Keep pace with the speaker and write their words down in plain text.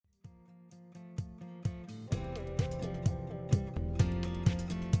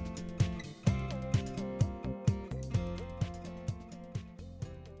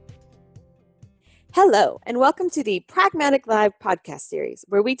Hello, and welcome to the Pragmatic Live podcast series,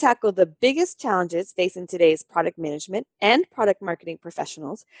 where we tackle the biggest challenges facing today's product management and product marketing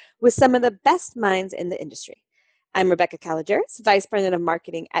professionals with some of the best minds in the industry. I'm Rebecca Caligeris, Vice President of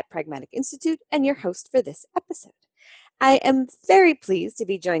Marketing at Pragmatic Institute, and your host for this episode. I am very pleased to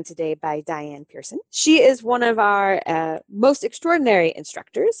be joined today by Diane Pearson. She is one of our most extraordinary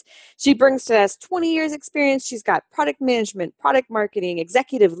instructors. She brings to us 20 years experience. She's got product management, product marketing,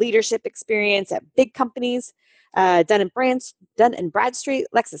 executive leadership experience at big companies, Dun & Bradstreet,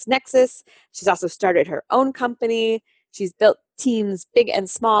 LexisNexis. She's also started her own company. She's built teams big and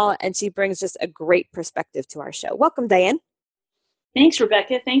small, and she brings just a great perspective to our show. Welcome, Diane. Thanks,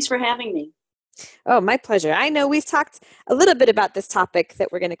 Rebecca. Thanks for having me. Oh, my pleasure. I know we've talked a little bit about this topic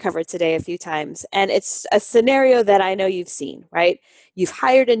that we're going to cover today a few times, and it's a scenario that I know you've seen, right? You've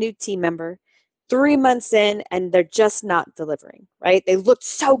hired a new team member 3 months in, and they're just not delivering, right? They looked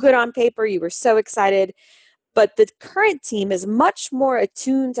so good on paper. You were so excited, but the current team is much more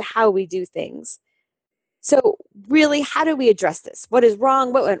attuned to how we do things. So really, how do we address this? What is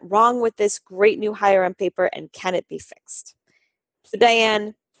wrong? What went wrong with this great new hire on paper, and can it be fixed? So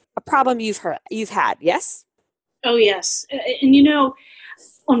Diane, a problem you've had, yes? Oh, yes. And you know,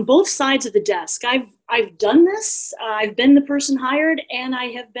 on both sides of the desk, I've done this. I've been the person hired, and I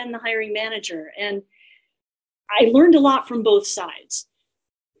have been the hiring manager. And I learned a lot from both sides.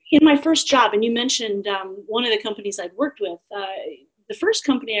 In my first job, and you mentioned one of the companies I've worked with, the first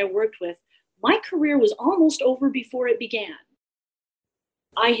company I worked with, my career was almost over before it began.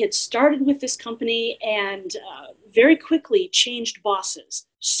 I had started with this company and very quickly changed bosses.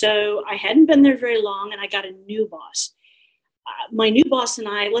 So I hadn't been there very long, and I got a new boss. My new boss and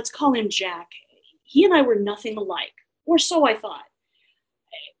I, let's call him Jack, he and I were nothing alike, or so I thought.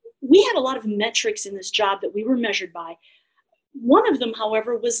 We had a lot of metrics in this job that we were measured by. One of them,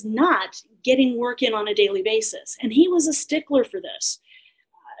 however, was not getting work in on a daily basis, and he was a stickler for this.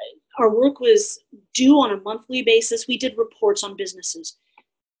 Our work was due on a monthly basis. We did reports on businesses.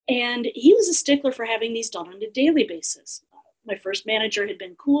 And he was a stickler for having these done on a daily basis. My first manager had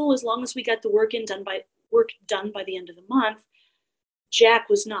been cool as long as we got the work done by the end of the month. Jack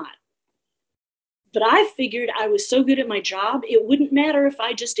was not. But I figured I was so good at my job, it wouldn't matter if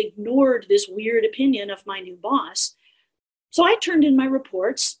I just ignored this weird opinion of my new boss. So I turned in my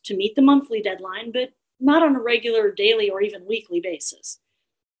reports to meet the monthly deadline, but not on a regular daily or even weekly basis.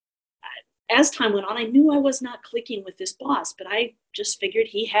 As time went on, I knew I was not clicking with this boss, but I just figured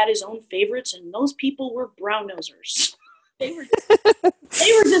he had his own favorites, and those people were brown-nosers. They were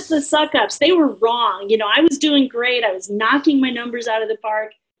just the suck-ups. They were wrong. You know, I was doing great. I was knocking my numbers out of the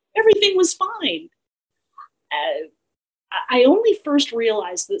park. Everything was fine. I only first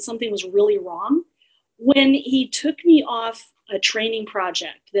realized that something was really wrong when he took me off a training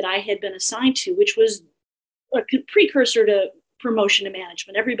project that I had been assigned to, which was a precursor to promotion to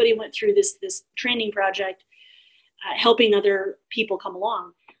management. Everybody went through this training project, helping other people come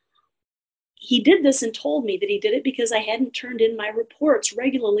along. He did this and told me that he did it because I hadn't turned in my reports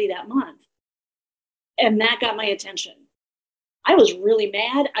regularly that month. And that got my attention. I was really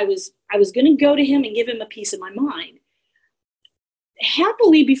mad. I was going to go to him and give him a piece of my mind.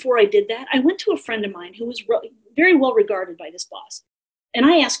 Happily, before I did that, I went to a friend of mine who was very well regarded by this boss. And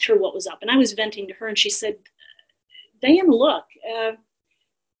I asked her what was up. And I was venting to her, and she said, Diane, look,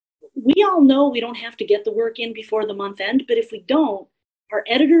 we all know we don't have to get the work in before the month end, but if we don't, our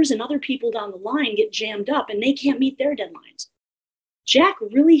editors and other people down the line get jammed up and they can't meet their deadlines. Jack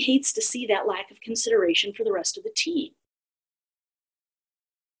really hates to see that lack of consideration for the rest of the team.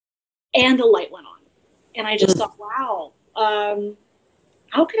 And a light went on. And I just thought, wow,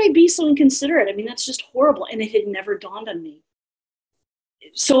 how could I be so inconsiderate? I mean, that's just horrible. And it had never dawned on me.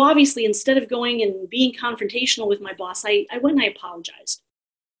 So obviously, instead of going and being confrontational with my boss, I went and I apologized.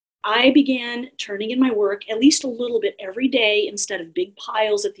 I began turning in my work at least a little bit every day instead of big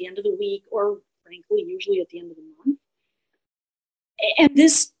piles at the end of the week, or frankly, usually at the end of the month. And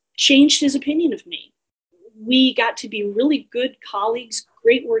this changed his opinion of me. We got to be really good colleagues,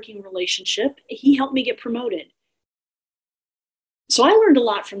 great working relationship. He helped me get promoted. So I learned a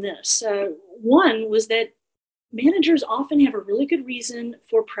lot from this. One was that managers often have a really good reason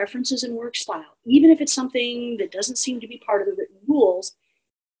for preferences in work style. Even if it's something that doesn't seem to be part of the written rules,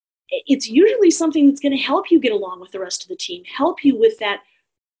 it's usually something that's going to help you get along with the rest of the team, help you with that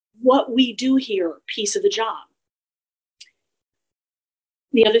what we do here piece of the job.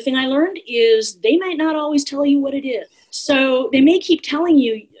 The other thing I learned is they might not always tell you what it is. So they may keep telling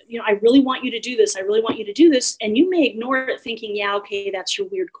you, I really want you to do this. I really want you to do this. And you may ignore it thinking, yeah, okay, that's your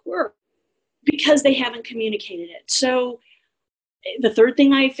weird quirk, because they haven't communicated it. So the third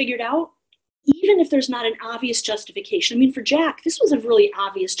thing I figured out even if there's not an obvious justification. I mean, for Jack, this was a really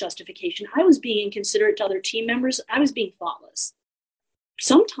obvious justification. I was being inconsiderate to other team members. I was being thoughtless.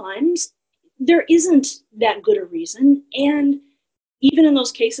 Sometimes there isn't that good a reason. And even in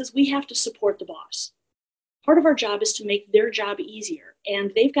those cases, we have to support the boss. Part of our job is to make their job easier.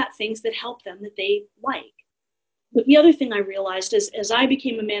 And they've got things that help them that they like. But the other thing I realized as I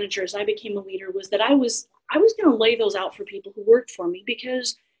became a manager, as I became a leader, was that I was going to lay those out for people who worked for me,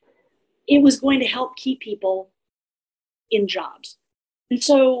 because it was going to help keep people in jobs. And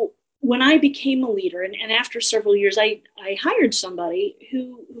so when I became a leader, and after several years, I hired somebody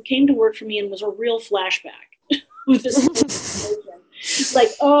who came to work for me and was a real flashback with this. Like,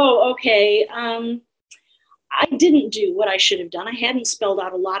 oh, okay, I didn't do what I should have done. I hadn't spelled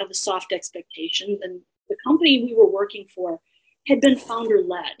out a lot of the soft expectations, and the company we were working for had been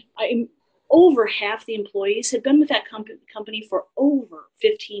founder-led. Over half the employees had been with that company for over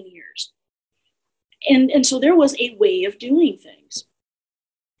 15 years. And so there was a way of doing things.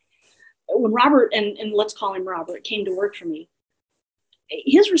 When Robert, and let's call him Robert, came to work for me,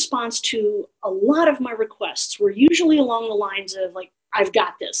 his response to a lot of my requests were usually along the lines of, like, I've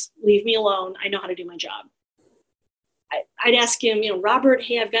got this, leave me alone, I know how to do my job. I'd ask him, Robert,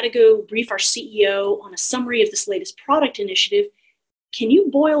 hey, I've got to go brief our CEO on a summary of this latest product initiative. Can you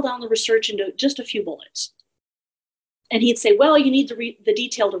boil down the research into just a few bullets? And he'd say, well, you need the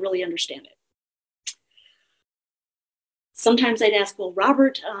detail to really understand it. Sometimes I'd ask, well,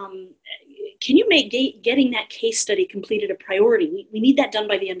 Robert, can you make getting that case study completed a priority? We need that done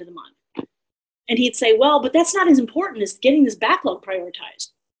by the end of the month. And he'd say, well, but that's not as important as getting this backlog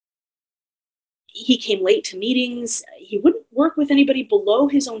prioritized. He came late to meetings. He wouldn't work with anybody below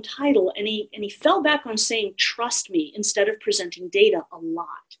his own title. And he fell back on saying, trust me, instead of presenting data a lot.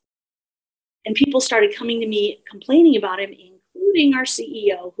 And people started coming to me complaining about him, including our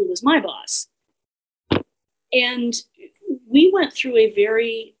CEO, who was my boss. And we went through a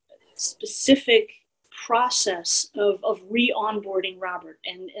very specific process of re-onboarding Robert.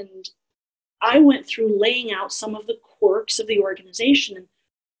 And I went through laying out some of the quirks of the organization.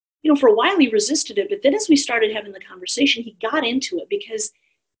 And for a while he resisted it, but then as we started having the conversation, he got into it, because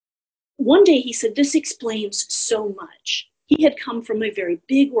one day he said, this explains so much. He had come from a very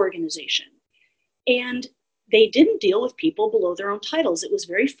big organization, and they didn't deal with people below their own titles. It was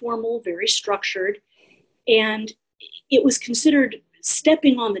very formal, very structured, and it was considered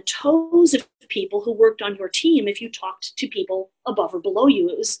stepping on the toes of people who worked on your team if you talked to people above or below you.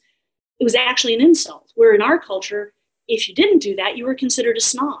 It was actually an insult, where in our culture, if you didn't do that, you were considered a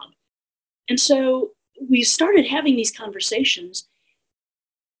snob. And so we started having these conversations,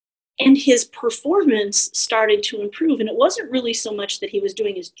 and his performance started to improve. And it wasn't really so much that he was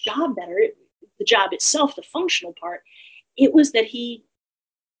doing his job better, the job itself, the functional part. It was that he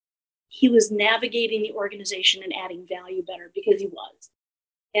was navigating the organization and adding value better, because he was.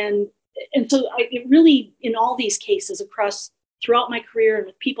 And so it really, in all these cases throughout my career and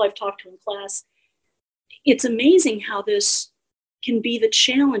with people I've talked to in class, it's amazing how this can be the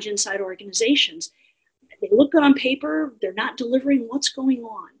challenge inside organizations. They look good on paper, they're not delivering. What's going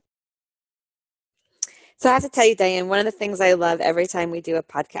on? So I have to tell you, Diane, one of the things I love every time we do a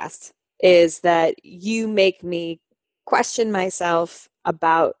podcast is that you make me question myself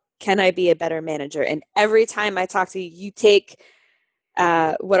about, can I be a better manager? And every time I talk to you, you take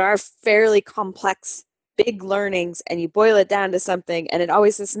what are fairly complex, big learnings, and you boil it down to something, and it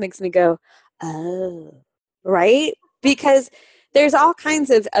always just makes me go, oh, right? Because there's all kinds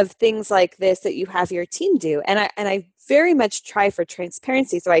of things like this that you have your team do. And I very much try for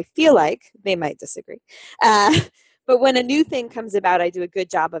transparency. So I feel like they might disagree. But when a new thing comes about, I do a good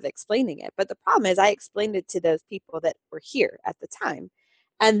job of explaining it. But the problem is I explained it to those people that were here at the time.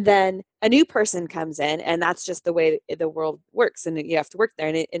 And then a new person comes in, and that's just the way the world works. And you have to work there.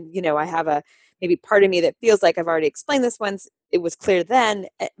 And I have maybe part of me that feels like I've already explained this once. It was clear then,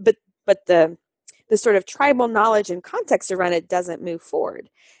 but the sort of tribal knowledge and context around it doesn't move forward.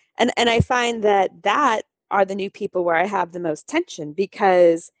 And I find that are the new people where I have the most tension,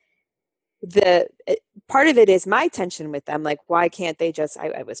 because part of it is my tension with them. Like, why can't they just,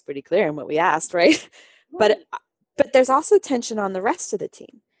 I was pretty clear in what we asked, right? But there's also tension on the rest of the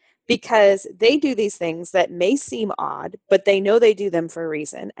team, because they do these things that may seem odd, but they know they do them for a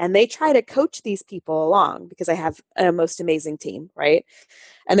reason. And they try to coach these people along, because I have a most amazing team, right?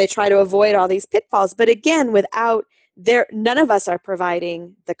 And they try to avoid all these pitfalls. But again, none of us are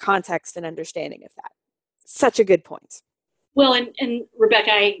providing the context and understanding of that. Such a good point. Well, and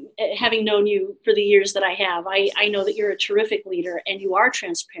Rebecca, having known you for the years that I have, I know that you're a terrific leader, and you are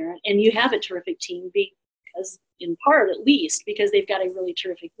transparent, and you have a terrific team, because in part, at least, because they've got a really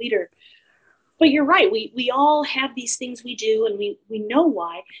terrific leader. But you're right. We all have these things we do, and we know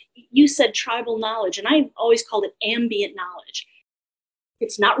why. You said tribal knowledge, and I've always called it ambient knowledge.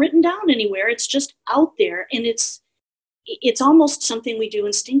 It's not written down anywhere. It's just out there, and it's almost something we do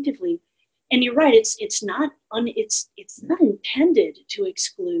instinctively. And you're right. It's not intended to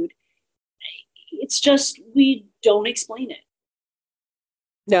exclude. It's just we don't explain it.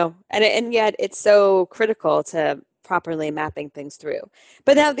 No, and yet it's so critical to properly mapping things through.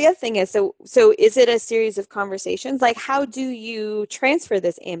 But now the other thing is, so is it a series of conversations? Like, how do you transfer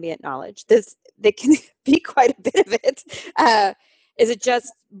this ambient knowledge? There can be quite a bit of it. Is it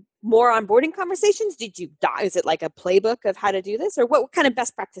just more onboarding conversations? Is it like a playbook of how to do this, or what kind of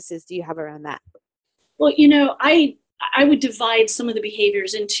best practices do you have around that? Well, I would divide some of the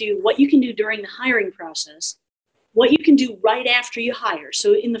behaviors into what you can do during the hiring process, what you can do right after you hire,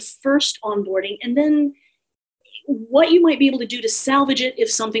 so in the first onboarding, and then what you might be able to do to salvage it if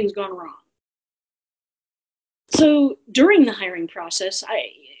something's gone wrong. So during the hiring process,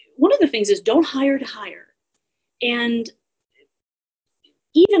 one of the things is don't hire to hire. And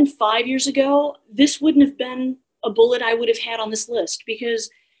even 5 years ago, this wouldn't have been a bullet I would have had on this list,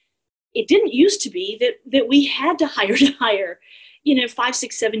 because it didn't used to be that we had to hire to hire. 5,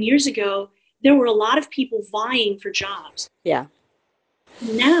 6, 7 years ago, there were a lot of people vying for jobs. Yeah.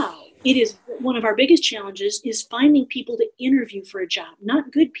 Now, it is one of our biggest challenges is finding people to interview for a job,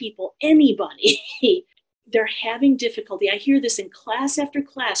 not good people, anybody. They're having difficulty. I hear this in class after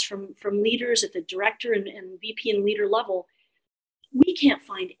class from leaders at the director and VP and leader level. We can't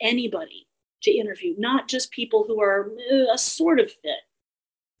find anybody to interview, not just people who are a sort of fit.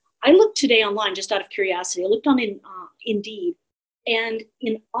 I looked today online, just out of curiosity. I looked on Indeed, and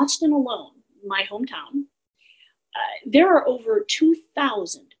in Austin alone, my hometown, there are over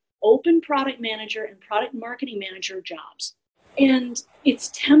 2,000 open product manager and product marketing manager jobs. And it's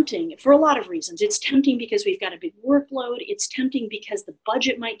tempting for a lot of reasons. It's tempting because we've got a big workload. It's tempting because the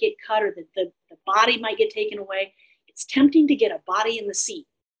budget might get cut, or the body might get taken away. It's tempting to get a body in the seat.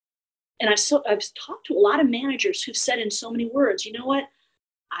 And I've talked to a lot of managers who've said in so many words, you know what?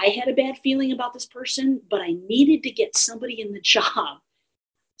 I had a bad feeling about this person, but I needed to get somebody in the job.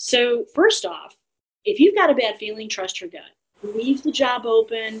 So first off, if you've got a bad feeling, trust your gut. Leave the job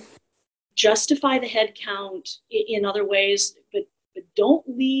open, justify the head count in other ways, but don't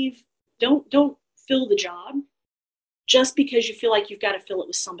fill the job just because you feel like you've got to fill it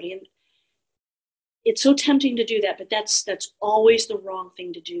with somebody. And it's so tempting to do that, but that's always the wrong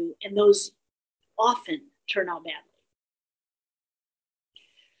thing to do. And those often turn out badly.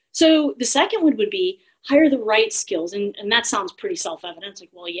 So the second one would be hire the right skills. And that sounds pretty self-evident. It's like,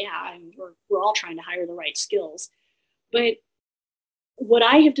 well, yeah, we're all trying to hire the right skills. But what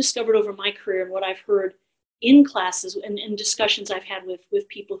I have discovered over my career and what I've heard in classes and discussions I've had with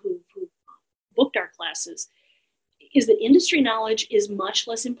people who booked our classes is that industry knowledge is much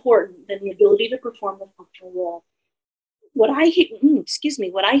less important than the ability to perform the functional role. What I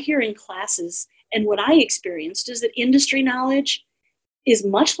hear in classes and what I experienced is that industry knowledge is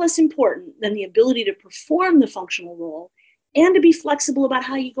much less important than the ability to perform the functional role and to be flexible about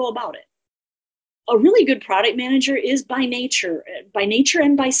how you go about it. A really good product manager is by nature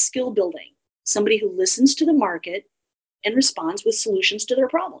and by skill building, somebody who listens to the market and responds with solutions to their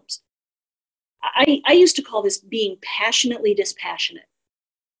problems. I used to call this being passionately dispassionate.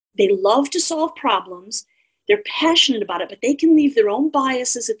 They love to solve problems, they're passionate about it, but they can leave their own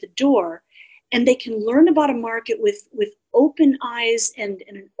biases at the door, and they can learn about a market with open eyes and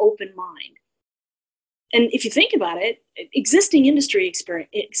an open mind. And if you think about it, existing industry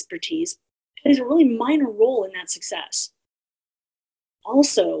expertise plays a really minor role in that success.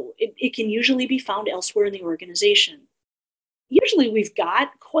 Also, it can usually be found elsewhere in the organization. Usually we've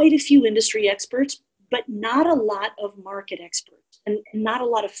got quite a few industry experts, but not a lot of market experts and not a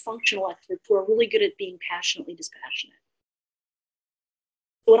lot of functional experts who are really good at being passionately dispassionate.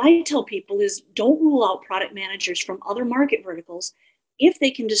 What I tell people is don't rule out product managers from other market verticals if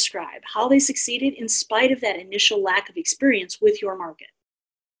they can describe how they succeeded in spite of that initial lack of experience with your market.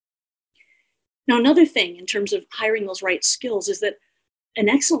 Now, another thing in terms of hiring those right skills is that an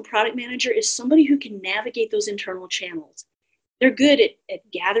excellent product manager is somebody who can navigate those internal channels. They're good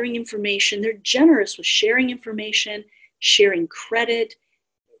at gathering information. They're generous with sharing information, sharing credit,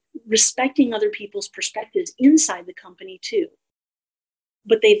 respecting other people's perspectives inside the company too.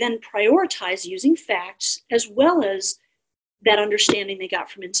 But they then prioritize using facts as well as that understanding they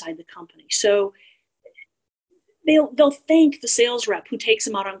got from inside the company. So they'll thank the sales rep who takes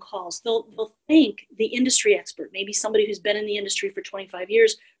them out on calls. They'll thank the industry expert, maybe somebody who's been in the industry for 25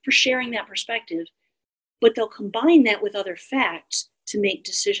 years, for sharing that perspective. But they'll combine that with other facts to make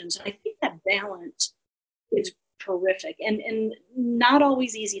decisions. And I think that balance is terrific and not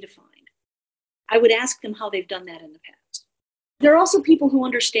always easy to find. I would ask them how they've done that in the past. There are also people who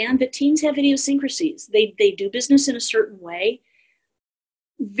understand that teams have idiosyncrasies. They do business in a certain way.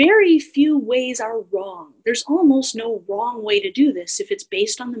 Very few ways are wrong. There's almost no wrong way to do this if it's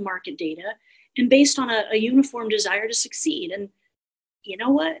based on the market data and based on a uniform desire to succeed. And you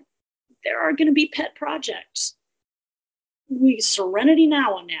know what? There are going to be pet projects. Serenity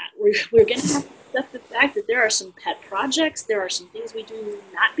now on that. We're going to have to accept the fact that there are some pet projects. There are some things we do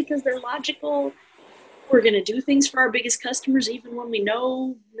not because they're logical. We're going to do things for our biggest customers even when we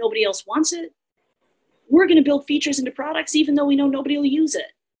know nobody else wants it. We're going to build features into products even though we know nobody will use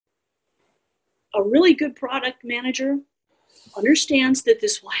it. A really good product manager understands that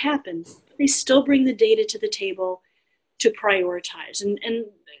this will happen, but they still bring the data to the table to prioritize. And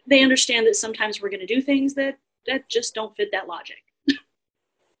they understand that sometimes we're going to do things that just don't fit that logic.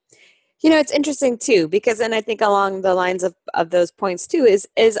 It's interesting too, because, and I think along the lines of those points too,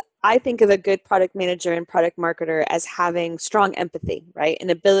 is I think of a good product manager and product marketer as having strong empathy, right? An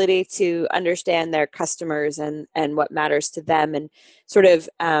ability to understand their customers and what matters to them and sort of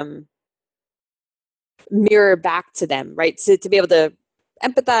mirror back to them, right? So to be able to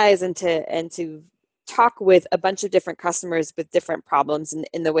empathize and to talk with a bunch of different customers with different problems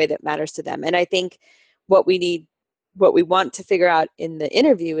in the way that matters to them. And I think what we want to figure out in the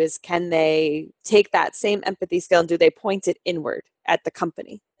interview is, can they take that same empathy skill and do they point it inward at the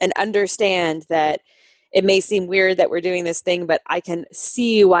company and understand that it may seem weird that we're doing this thing, but I can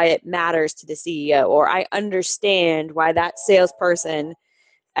see why it matters to the CEO, or I understand why that salesperson,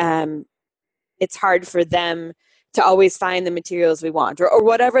 it's hard for them to always find the materials we want, or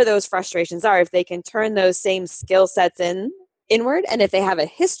whatever those frustrations are. If they can turn those same skill sets inward, and if they have a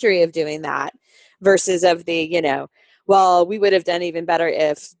history of doing that versus of the, well, we would have done even better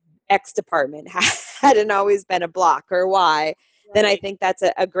if X department hadn't always been a block, or Y, right, then I think that's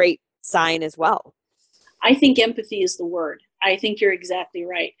a great sign as well. I think empathy is the word. I think you're exactly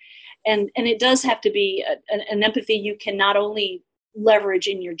right. And it does have to be an empathy you can not only leverage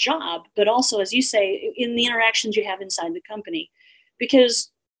in your job, but also, as you say, in the interactions you have inside the company.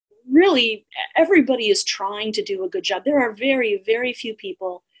 Because really, everybody is trying to do a good job. There are very, very few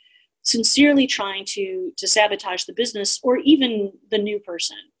people sincerely trying to sabotage the business or even the new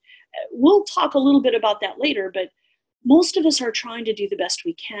person. We'll talk a little bit about that later, but most of us are trying to do the best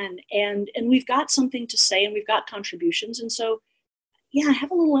we can, and we've got something to say and we've got contributions. And so, yeah,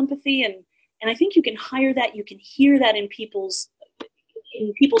 have a little empathy, and I think you can hire that. You can hear that in people's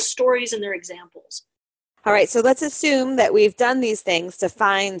stories and their examples. All right, so let's assume that we've done these things to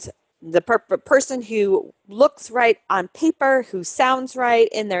find the person who looks right on paper, who sounds right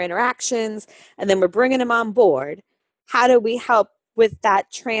in their interactions, and then we're bringing them on board. How do we help with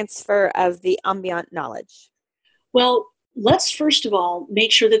that transfer of the ambient knowledge? Well, let's first of all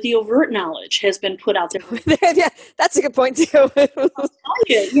make sure that the overt knowledge has been put out there. Yeah, that's a good point too. I'll tell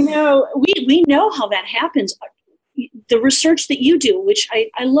you, we know how that happens. The research that you do, which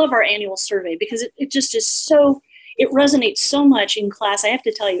I love our annual survey, because it just is so, it resonates so much in class. I have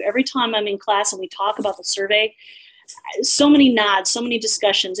to tell you, every time I'm in class and we talk about the survey, so many nods, so many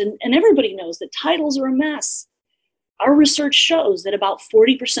discussions, and everybody knows that titles are a mess. Our research shows that about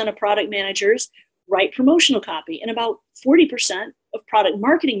 40% of product managers write promotional copy, and about 40% of product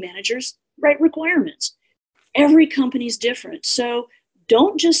marketing managers write requirements. Every company's different. So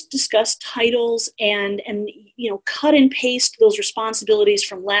don't just discuss titles and cut and paste those responsibilities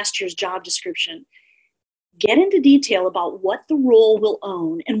from last year's job description. Get into detail about what the role will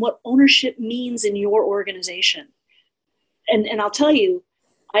own and what ownership means in your organization. And I'll tell you,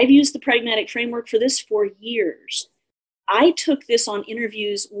 I've used the pragmatic framework for this for years. I took this on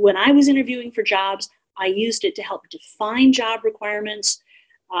interviews when I was interviewing for jobs. I used it to help define job requirements.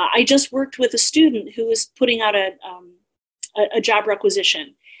 I just worked with a student who was putting out a job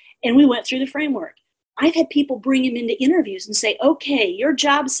requisition, and we went through the framework. I've had people bring him into interviews and say, okay, your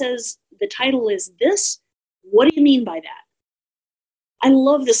job says the title is this. What do you mean by that? I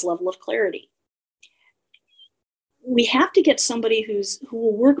love this level of clarity. We have to get somebody who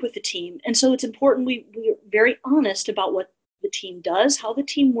will work with the team. And so it's important we're very honest about what the team does, how the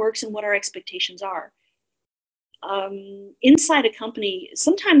team works, and what our expectations are. Inside a company,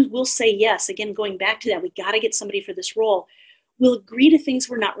 sometimes we'll say yes. Again, going back to that, we got to get somebody for this role. We'll agree to things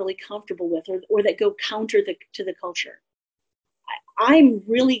we're not really comfortable with, or that go counter to the culture. I'm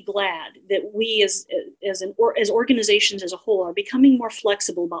really glad that we as organizations as a whole are becoming more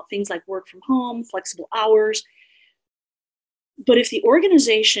flexible about things like work from home, flexible hours. But if the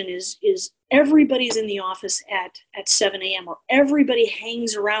organization is everybody's in the office at 7 a.m. or everybody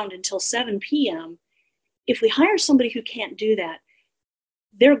hangs around until 7 p.m., if we hire somebody who can't do that,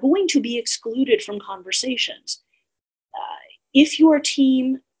 they're going to be excluded from conversations. If your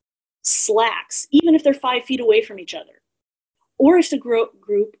team slacks, even if they're 5 feet away from each other, or if the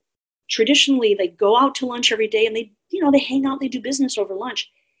group traditionally they go out to lunch every day and they hang out, they do business over lunch.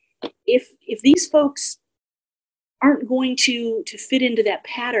 If these folks aren't going to fit into that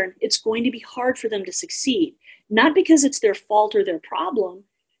pattern, it's going to be hard for them to succeed. Not because it's their fault or their problem.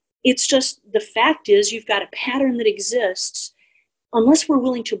 It's just the fact is you've got a pattern that exists. Unless we're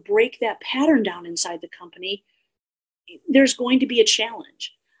willing to break that pattern down inside the company, there's going to be a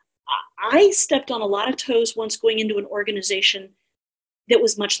challenge. I stepped on a lot of toes once going into an organization that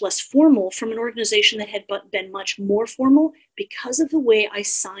was much less formal from an organization that had been much more formal because of the way I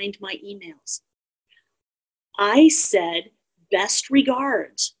signed my emails. I said, "Best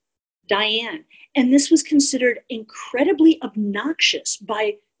regards, Diane." And this was considered incredibly obnoxious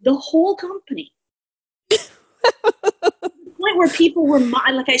by the whole company. The point where people were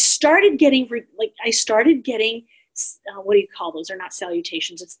like, I started getting what do you call those? They're not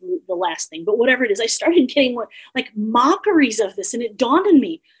salutations. It's the last thing, but whatever it is, I started getting mockeries of this, and it dawned on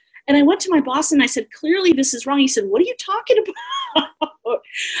me. And I went to my boss and I said, "Clearly this is wrong." He said, "What are you talking about?"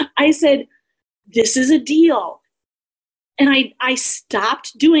 I said, "This is a deal." And I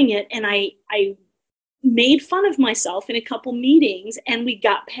stopped doing it, and I made fun of myself in a couple meetings, and we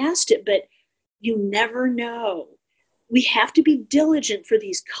got past it. But you never know. We have to be diligent for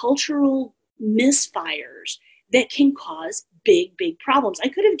these cultural misfires that can cause big, big problems. I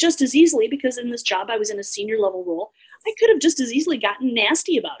could have just as easily, because in this job I was in a senior level role, I could have just as easily gotten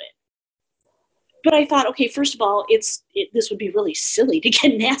nasty about it. But I thought, okay, first of all, this would be really silly to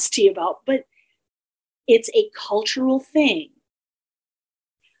get nasty about, but it's a cultural thing.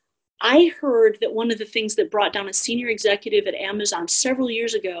 I heard that one of the things that brought down a senior executive at Amazon several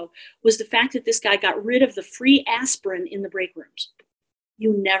years ago was the fact that this guy got rid of the free aspirin in the break rooms.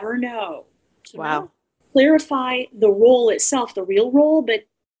 You never know. So wow. Clarify the role itself, the real role, but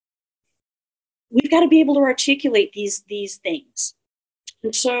we've got to be able to articulate these things.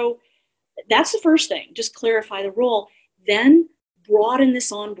 And so that's the first thing, just clarify the role, then broaden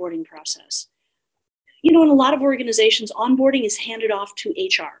this onboarding process. In a lot of organizations, onboarding is handed off to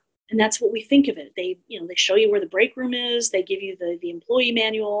HR. And that's what we think of it. They show you where the break room is. They give you the employee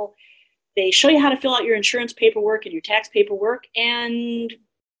manual. They show you how to fill out your insurance paperwork and your tax paperwork, and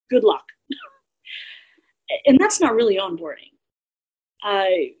good luck. And that's not really onboarding.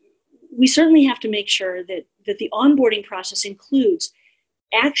 We certainly have to make sure that the onboarding process includes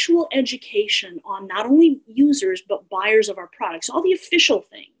actual education on not only users, but buyers of our products, all the official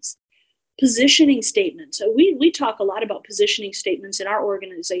things. Positioning statements. So we talk a lot about positioning statements in our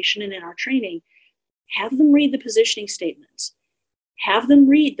organization and in our training. Have them read the positioning statements. Have them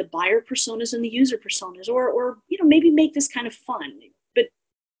read the buyer personas and the user personas, or maybe make this kind of fun, but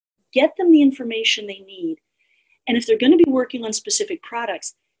get them the information they need. And if they're going to be working on specific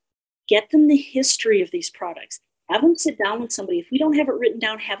products, get them the history of these products. Have them sit down with somebody. If we don't have it written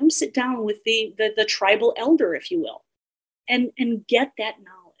down, have them sit down with the tribal elder, if you will, and get that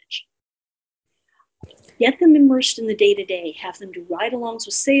knowledge. Get them immersed in the day-to-day. Have them do ride-alongs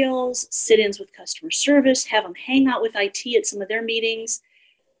with sales, sit-ins with customer service, have them hang out with IT at some of their meetings.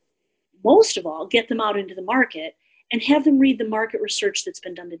 Most of all, get them out into the market and have them read the market research that's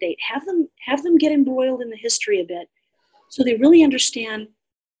been done to date. Have them get embroiled in the history a bit so they really understand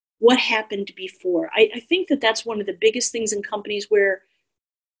what happened before. I think that's one of the biggest things in companies where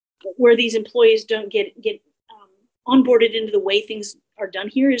these employees don't get onboarded into the way things are done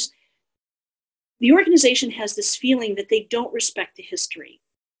here is the organization has this feeling that they don't respect the history.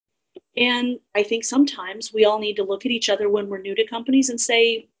 And I think sometimes we all need to look at each other when we're new to companies and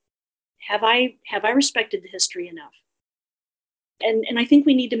say, have I respected the history enough? And I think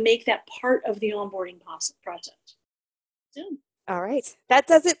we need to make that part of the onboarding process. Soon. All right. That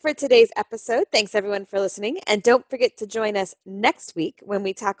does it for today's episode. Thanks everyone for listening. And don't forget to join us next week when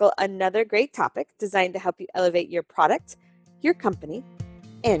we tackle another great topic designed to help you elevate your product, your company,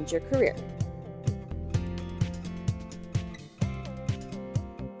 and your career.